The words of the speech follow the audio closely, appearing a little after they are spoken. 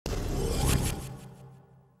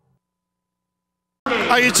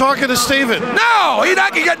Are you talking to Steven? No, he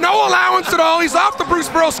not get no allowance at all. He's off the Bruce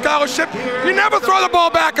Burrow scholarship. You never throw the ball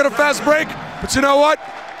back at a fast break. But you know what?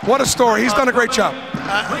 What a story. He's done a great job.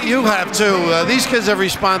 You have too. These kids have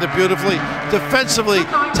responded beautifully. Defensively,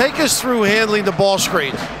 take us through handling the ball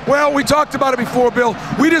screens. Well, we talked about it before, Bill.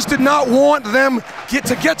 We just did not want them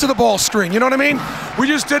to get to the ball screen. You know what I mean? We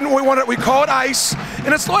just didn't. We call it ice,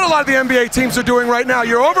 and it's what a lot of the NBA teams are doing right now.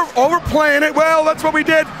 You're overplaying it. Well, that's what we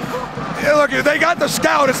did. Yeah, look, they got the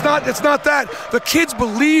scout. It's not that. The kids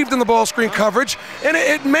believed in the ball screen coverage, and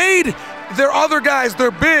it made their other guys,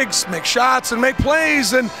 their bigs, make shots and make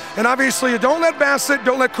plays, and obviously you don't let Bassett,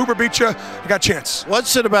 don't let Cooper beat you. You got a chance.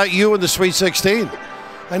 What's it about you in the Sweet 16?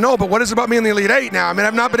 I know, but what is it about me in the Elite Eight now? I mean,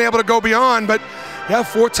 I've not been able to go beyond, but yeah,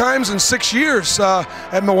 4 times in 6 years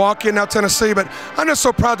at Milwaukee and now Tennessee. But I'm just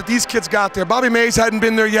so proud that these kids got there. Bobby Mays hadn't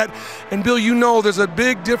been there yet, and Bill, you know there's a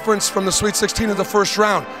big difference from the Sweet 16 to the first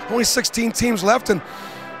round. Only 16 teams left, and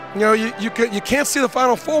you know you can't see the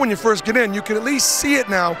Final Four when you first get in. You can at least see it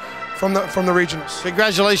now from the regionals.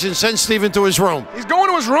 Congratulations. Send Steven to his room. He's going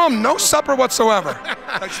to his room. No supper whatsoever.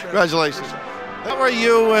 Congratulations. How are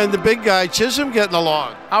you and the big guy, Chisholm, getting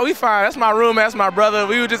along? Oh, we fine. That's my roommate. That's my brother.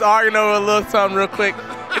 We were just arguing over a little something real quick.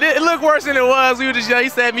 It looked worse than it was. We were just young. He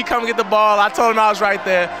said, me come get the ball. I told him I was right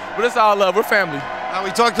there. But it's all love. We're family.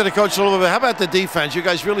 We talked to the coach a little bit. How about the defense? You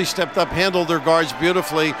guys really stepped up, handled their guards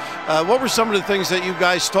beautifully. What were some of the things that you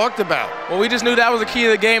guys talked about? Well, we just knew that was the key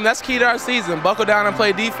to the game. That's key to our season. Buckle down and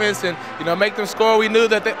play defense and, make them score. We knew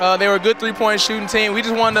that they were a good three-point shooting team. We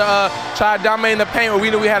just wanted to try to dominate in the paint where we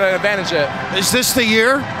knew we had an advantage at. Is this the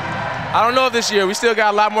year? I don't know if this year. We still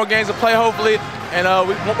got a lot more games to play, hopefully. And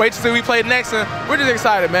we wait to see who we play next. And we're just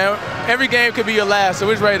excited, man. Every game could be your last, so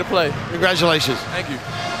we're just ready to play. Congratulations. Thank you.